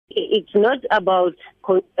It's not about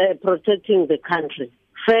protecting the country.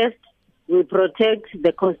 First, we protect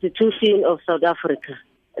the Constitution of South Africa.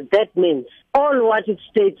 That means all what it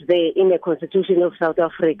states there in the Constitution of South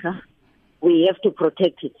Africa, we have to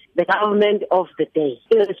protect it. The government of the day,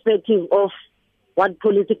 irrespective of what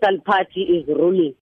political party is ruling.